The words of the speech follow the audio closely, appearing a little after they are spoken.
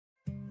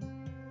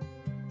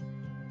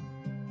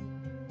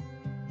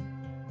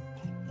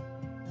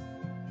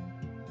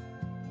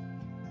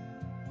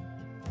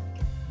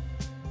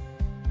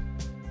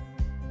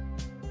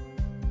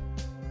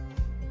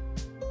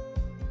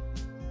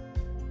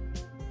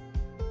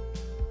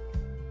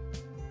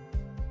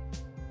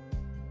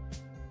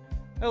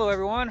Hello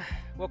everyone,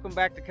 welcome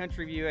back to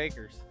Country View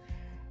Acres.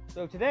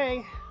 So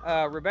today,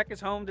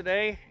 Rebecca's home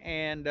today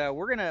and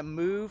we're gonna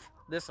move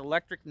this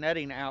electric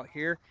netting out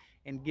here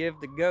and give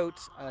the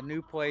goats a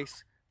new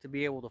place to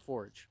be able to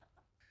forage.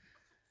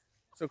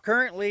 So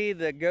currently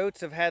the goats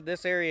have had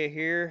this area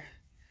here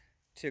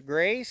to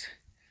graze.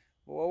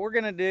 What we're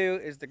gonna do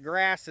is the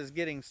grass is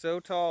getting so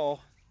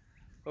tall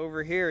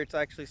over here, it's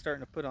actually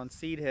starting to put on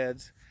seed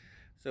heads.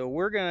 So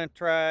we're gonna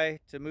try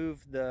to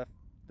move the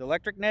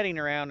electric netting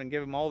around and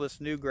give them all this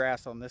new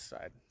grass on this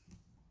side.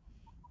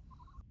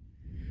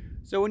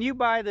 So when you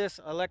buy this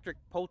electric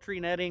poultry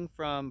netting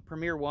from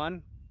Premier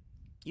One,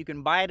 you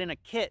can buy it in a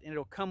kit and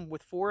it'll come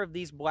with 4 of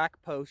these black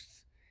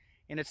posts,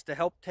 and it's to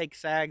help take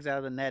sags out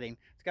of the netting.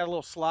 It's got a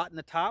little slot in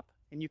the top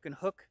and you can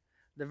hook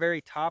the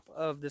very top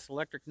of this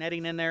electric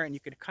netting in there and you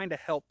can kind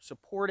of help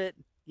support it,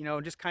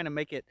 just kind of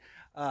make it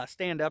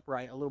stand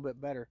upright a little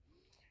bit better.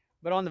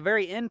 But on the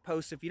very end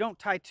post, if you don't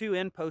tie 2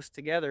 end posts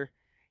together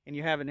and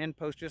you have an end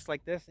post just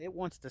like this, it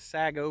wants to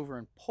sag over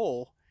and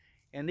pull.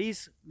 And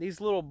these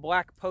little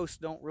black posts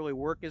don't really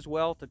work as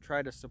well to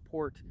try to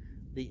support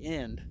the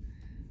end.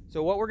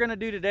 So what we're gonna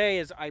do today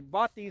is I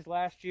bought these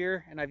last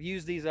year and I've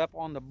used these up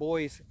on the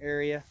boys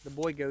area, the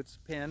boy goats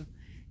pen.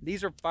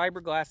 These are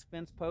fiberglass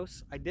fence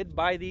posts. I did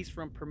buy these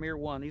from Premier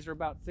One. These are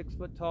about 6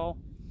 foot tall.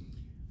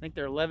 I think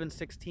they're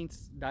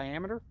 11/16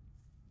 diameter.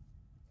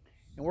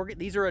 And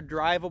these are a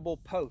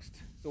drivable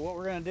post. So what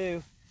we're gonna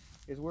do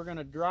is we're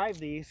gonna drive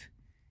these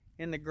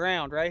in the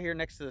ground right here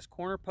next to this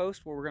corner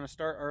post where we're gonna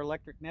start our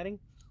electric netting.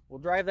 We'll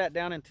drive that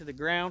down into the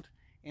ground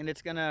and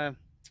it's gonna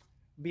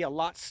be a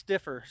lot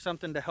stiffer,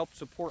 something to help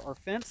support our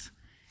fence.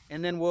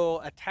 And then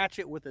we'll attach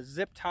it with a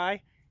zip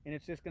tie and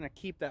it's just gonna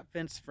keep that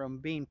fence from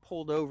being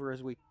pulled over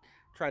as we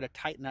try to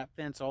tighten that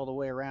fence all the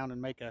way around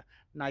and make a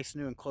nice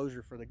new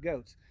enclosure for the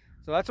goats.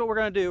 So that's what we're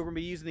gonna do. We're gonna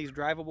be using these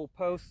drivable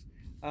posts.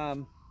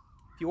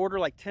 If you order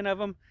like 10 of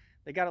them,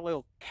 they got a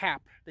little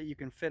cap that you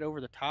can fit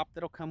over the top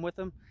that'll come with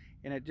them.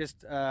 And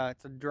it's a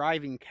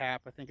driving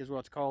cap, I think is what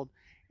it's called.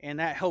 And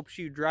that helps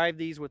you drive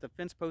these with a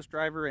fence post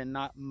driver and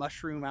not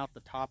mushroom out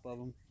the top of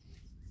them.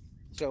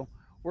 So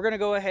we're gonna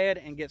go ahead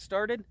and get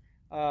started,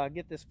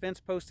 get this fence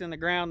post in the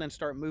ground, then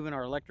start moving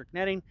our electric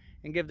netting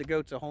and give the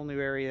goats a whole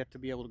new area to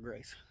be able to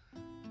graze.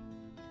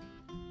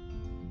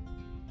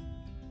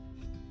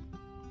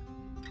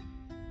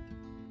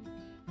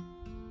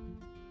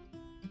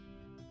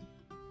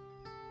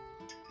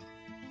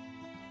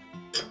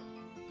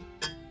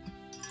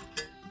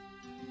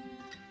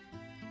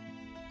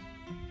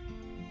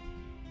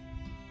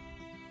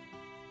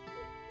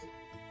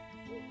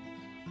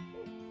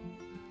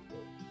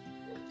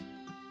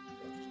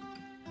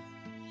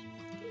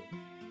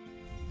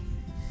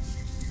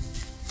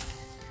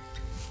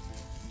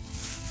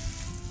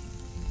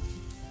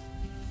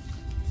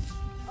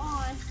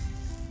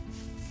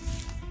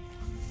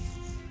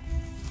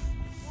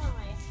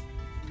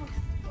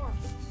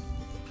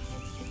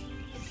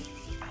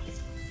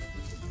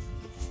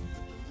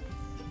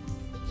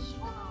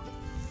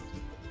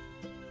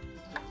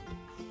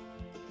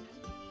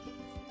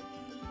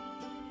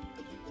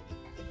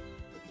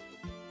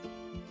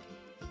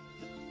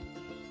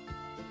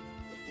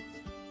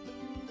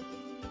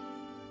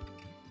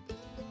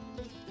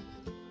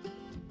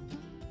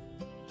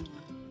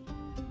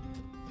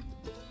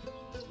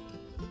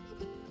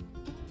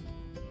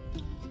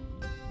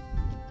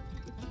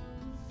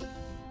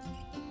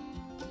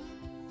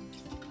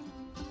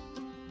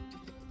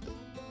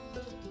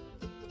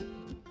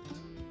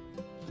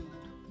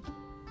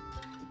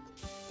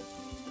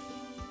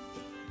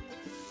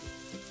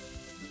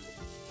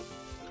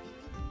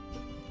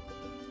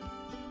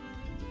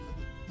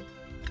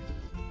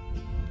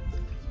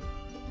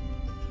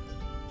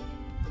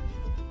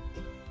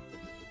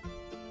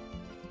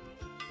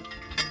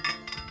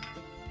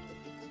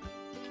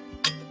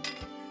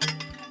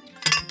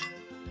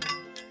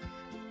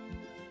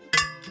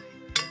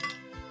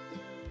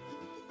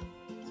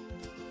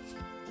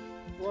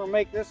 We're gonna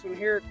make this one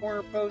here a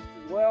corner post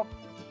as well.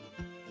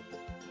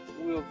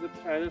 We'll zip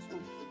tie this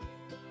one.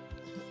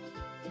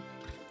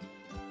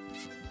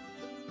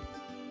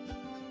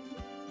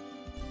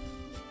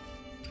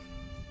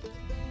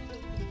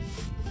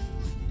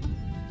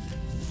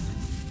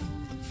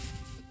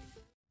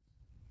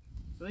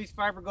 So these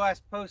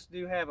fiberglass posts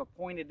do have a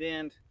pointed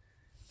end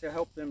to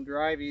help them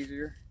drive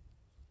easier.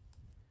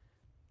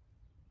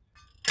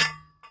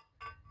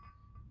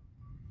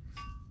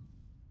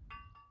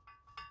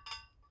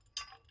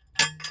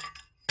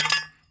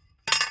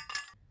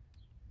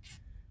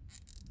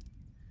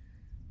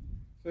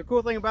 So the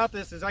cool thing about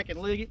this is I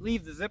can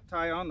leave the zip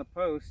tie on the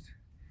post.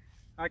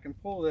 I can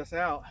pull this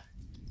out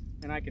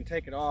and I can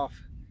take it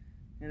off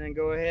and then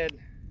go ahead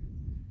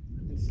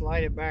and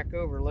slide it back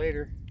over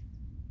later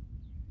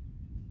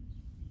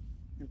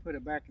and put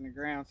it back in the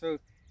ground. So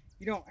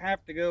you don't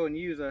have to go and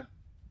use a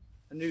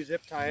new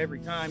zip tie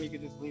every time. You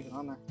can just leave it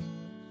on there.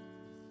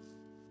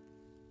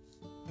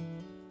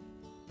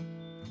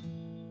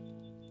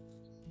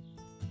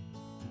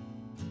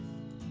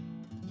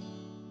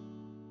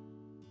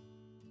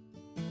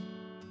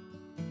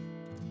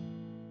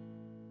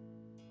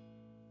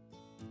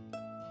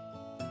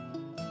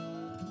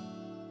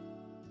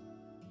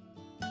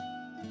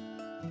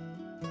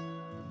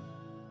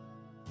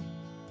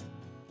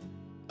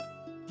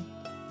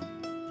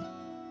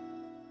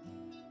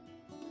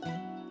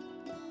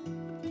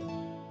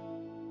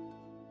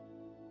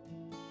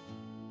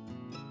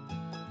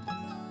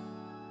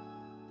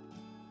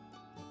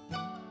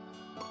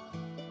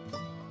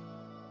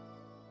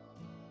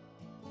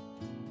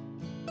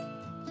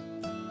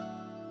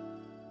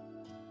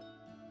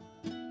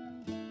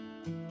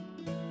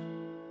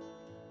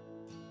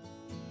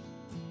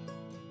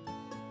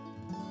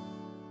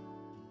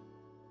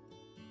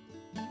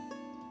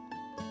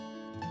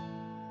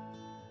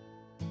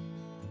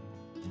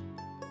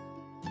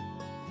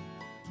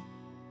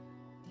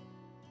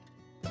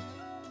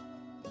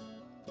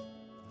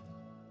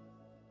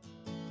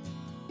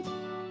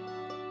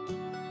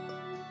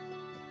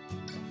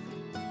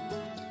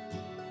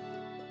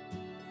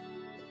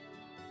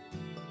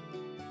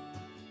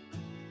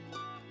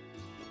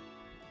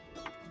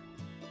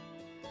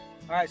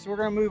 All right, so we're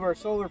gonna move our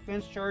solar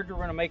fence charger.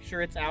 We're gonna make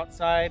sure it's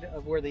outside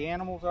of where the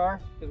animals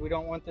are because we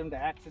don't want them to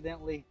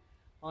accidentally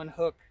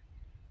unhook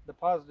the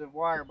positive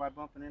wire by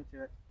bumping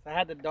into it. So I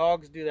had the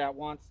dogs do that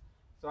once,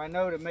 so I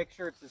know to make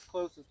sure it's as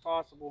close as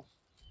possible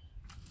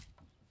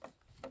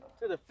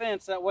to the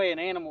fence. That way an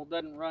animal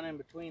doesn't run in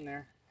between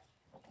there.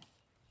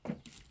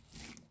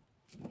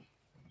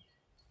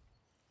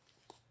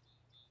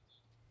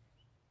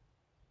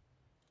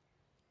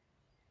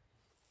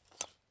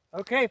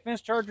 Okay,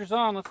 fence charger's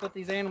on. Let's let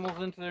these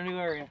animals into their new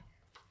area.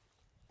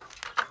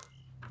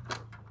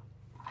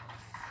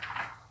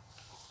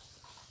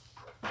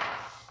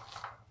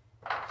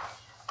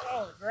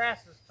 Oh, the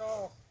grass is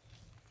tall.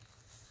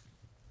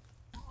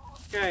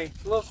 Okay,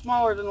 it's a little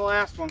smaller than the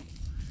last one.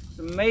 It's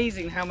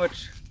amazing how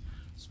much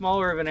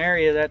smaller of an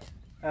area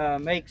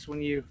that makes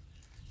when you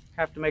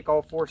have to make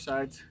all 4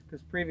 sides,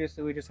 because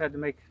previously we just had to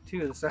make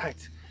 2 of the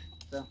sides.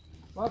 So,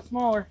 a lot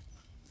smaller.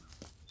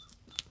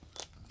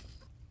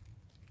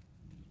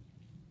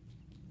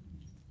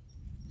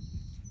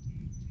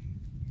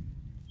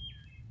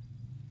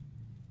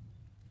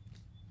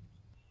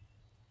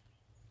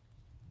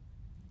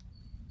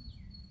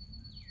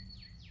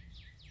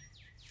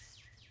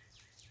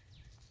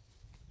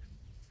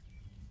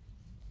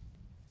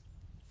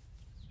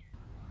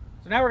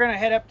 So now we're going to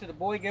head up to the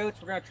boy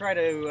goats. We're going to try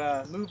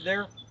to move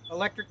their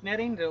electric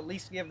netting to at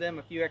least give them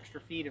a few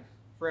extra feet of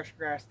fresh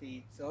grass to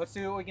eat. So let's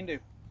see what we can do.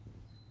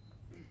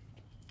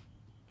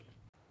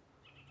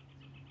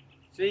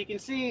 So you can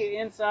see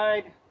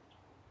inside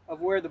of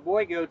where the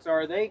boy goats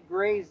are, they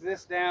graze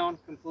this down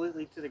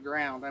completely to the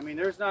ground. I mean,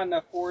 there's not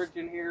enough forage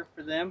in here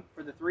for them,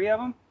 for the 3 of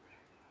them.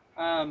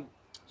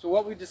 So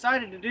what we've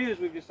decided to do is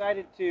we've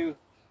decided to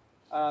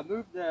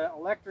move the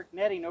electric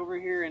netting over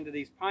here into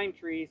these pine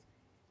trees,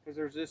 because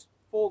there's this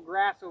full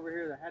grass over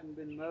here that hadn't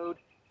been mowed.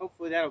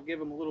 Hopefully that'll give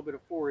them a little bit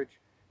of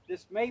forage.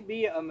 This may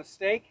be a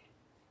mistake.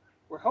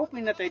 We're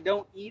hoping that they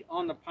don't eat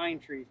on the pine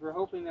trees. We're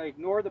hoping they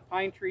ignore the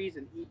pine trees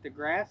and eat the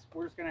grass.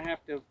 We're just going to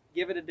have to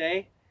give it a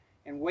day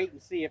and wait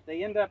and see. If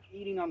they end up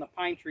eating on the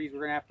pine trees, we're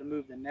going to have to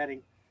move the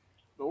netting.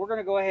 But we're going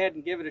to go ahead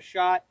and give it a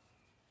shot,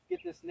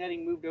 get this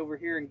netting moved over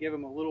here and give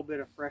them a little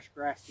bit of fresh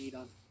grass to eat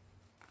on.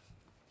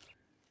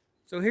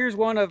 So here's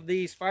one of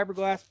these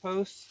fiberglass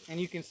posts,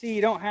 and you can see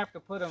you don't have to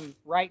put them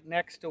right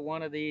next to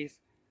one of these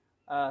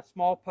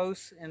small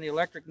posts in the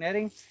electric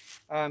netting.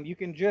 You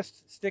can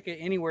just stick it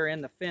anywhere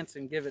in the fence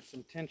and give it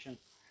some tension.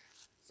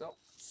 So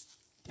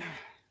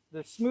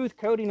the smooth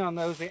coating on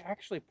those, they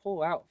actually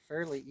pull out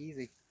fairly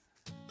easy.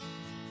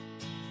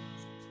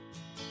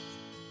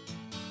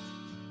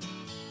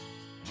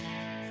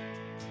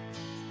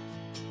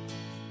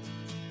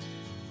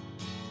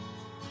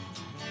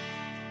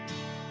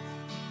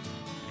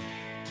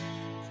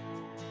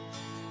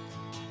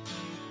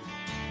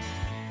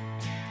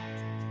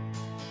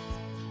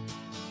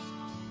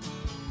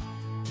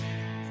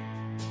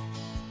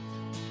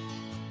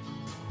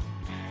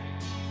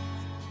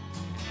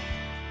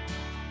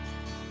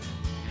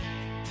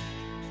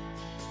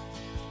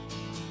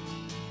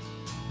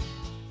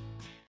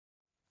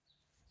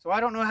 So I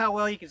don't know how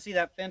well you can see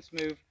that fence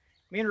move.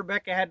 Me and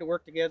Rebecca had to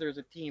work together as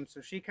a team, so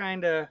she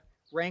kind of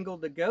wrangled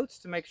the goats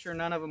to make sure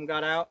none of them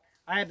got out.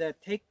 I had to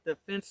take the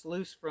fence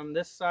loose from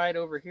this side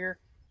over here,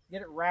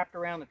 get it wrapped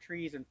around the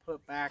trees and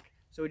put back.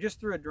 So we just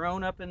threw a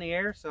drone up in the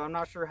air, so I'm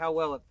not sure how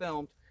well it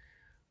filmed.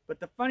 But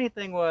the funny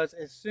thing was,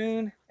 as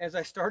soon as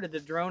I started the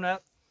drone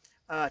up,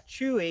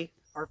 Chewy,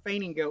 our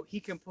fainting goat,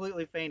 he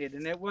completely fainted,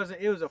 and it was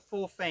a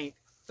full faint.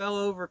 Fell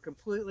over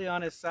completely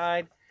on his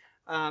side.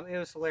 It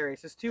was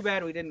hilarious. It's too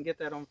bad we didn't get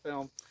that on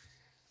film.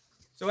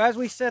 So as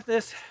we set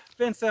this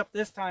fence up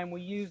this time,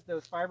 we used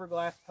those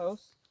fiberglass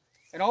posts,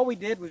 and all we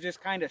did was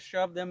just kind of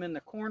shove them in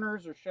the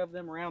corners or shove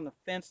them around the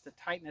fence to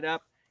tighten it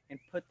up and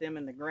put them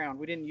in the ground.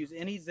 We didn't use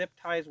any zip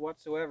ties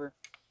whatsoever.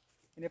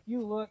 And if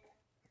you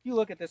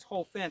look at this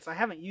whole fence, I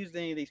haven't used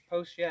any of these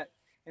posts yet,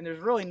 and there's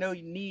really no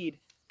need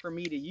for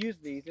me to use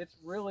these. It's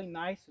really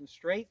nice and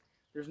straight.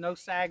 There's no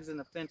sags in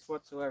the fence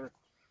whatsoever.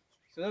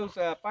 So those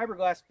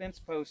fiberglass fence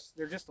posts,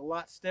 they're just a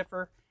lot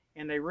stiffer,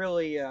 and they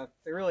really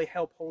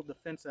help hold the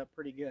fence up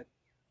pretty good.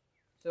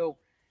 So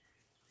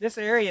this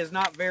area is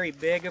not very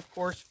big, of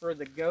course, for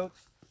the goats,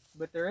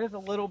 but there is a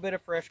little bit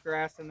of fresh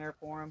grass in there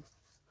for them.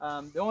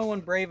 The only one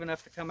brave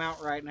enough to come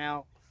out right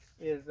now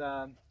is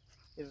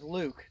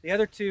Luke. The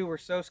other 2 were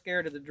so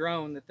scared of the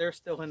drone that they're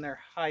still in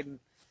there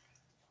hiding.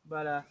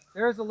 But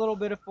there's a little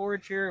bit of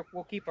forage here.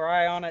 We'll keep our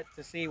eye on it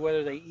to see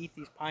whether they eat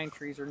these pine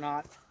trees or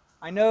not.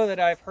 I know that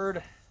I've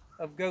heard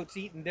of goats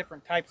eating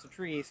different types of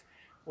trees.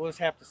 We'll just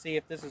have to see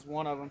if this is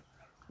one of them.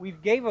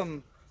 We've gave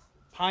them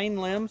pine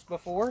limbs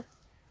before,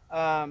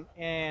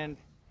 and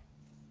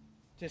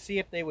to see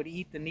if they would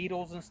eat the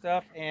needles and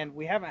stuff, and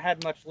we haven't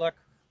had much luck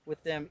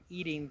with them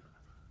eating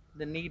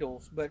the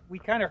needles. But we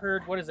kind of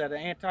heard, what is that, an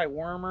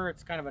anti-wormer?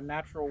 It's kind of a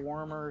natural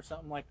wormer or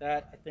something like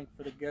that, I think,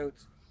 for the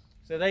goats.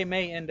 So they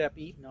may end up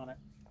eating on it.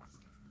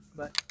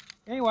 But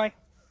anyway,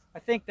 I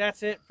think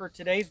that's it for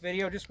today's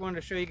video. Just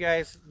wanted to show you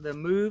guys the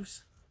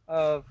moves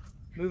of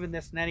moving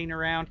this netting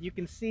around. You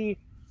can see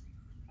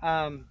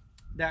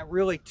that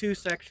really 2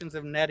 sections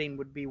of netting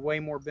would be way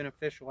more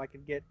beneficial. I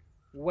could get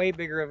way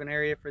bigger of an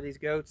area for these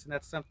goats, and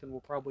that's something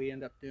we'll probably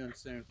end up doing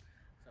soon.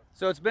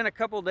 So it's been a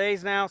couple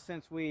days now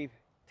since we've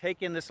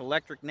taken this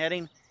electric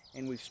netting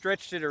and we've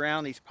stretched it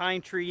around these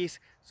pine trees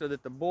so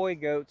that the boy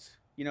goats,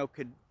 you know,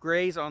 could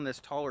graze on this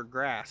taller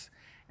grass.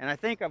 And I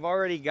think I've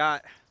already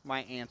got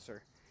my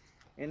answer.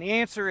 And the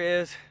answer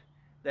is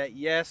that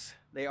yes,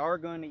 they are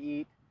going to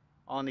eat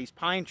on these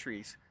pine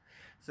trees.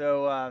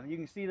 So you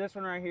can see this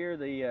one right here,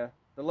 the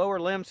lower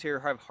limbs here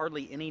have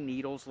hardly any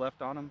needles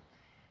left on them.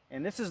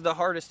 And this is the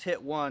hardest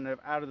hit one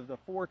out of the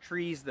 4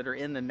 trees that are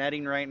in the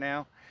netting right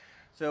now.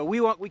 So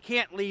we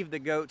can't leave the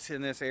goats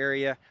in this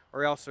area,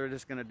 or else they're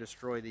just going to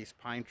destroy these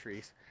pine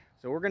trees.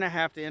 So we're going to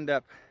have to end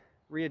up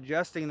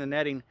readjusting the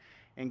netting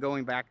and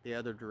going back the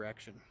other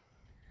direction.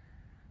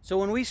 So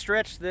when we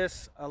stretched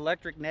this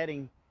electric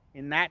netting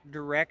in that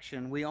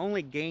direction, we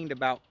only gained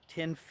about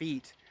 10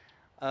 feet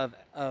of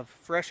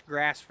fresh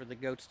grass for the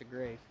goats to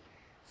graze.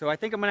 So I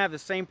think I'm going to have the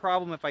same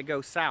problem if I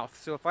go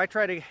south. So if I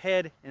try to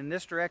head in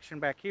this direction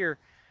back here,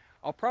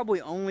 I'll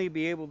probably only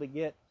be able to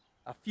get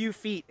a few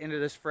feet into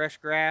this fresh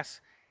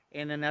grass,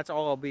 and then that's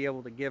all I'll be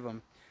able to give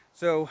them.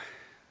 So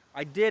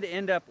I did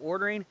end up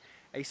ordering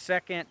a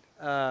second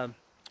or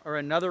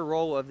another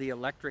roll of the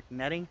electric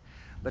netting,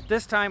 but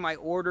this time I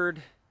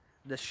ordered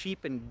the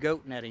sheep and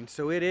goat netting.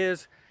 So it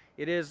is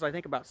I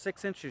think about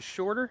 6 inches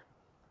shorter,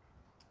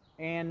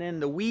 and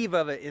then the weave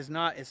of it is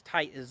not as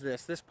tight as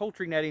this. This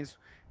poultry netting's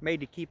made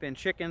to keep in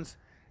chickens,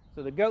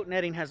 so the goat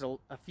netting has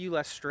a few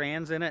less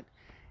strands in it,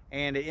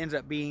 and it ends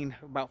up being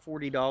about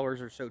 $40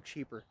 or so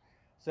cheaper.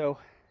 So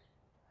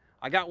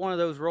I got one of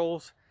those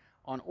rolls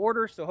on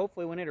order, so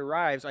hopefully when it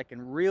arrives I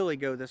can really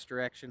go this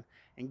direction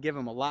and give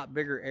them a lot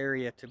bigger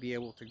area to be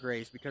able to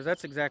graze, because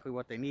that's exactly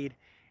what they need,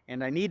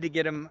 and I need to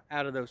get them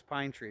out of those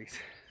pine trees.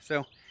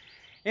 So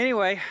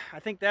anyway, I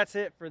think that's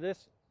it for this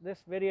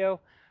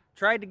video.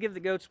 Tried to give the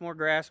goats more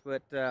grass,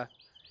 but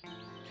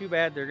too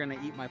bad they're going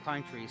to eat my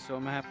pine trees, so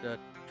I'm going to have to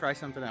try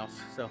something else.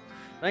 So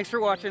thanks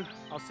for watching.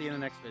 I'll see you in the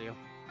next video.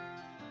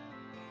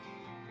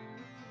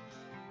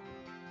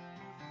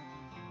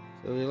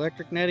 So the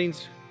electric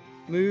netting's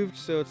moved,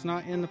 so it's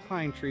not in the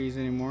pine trees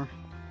anymore.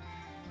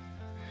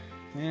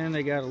 And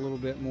they got a little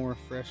bit more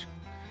fresh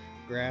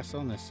grass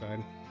on this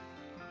side.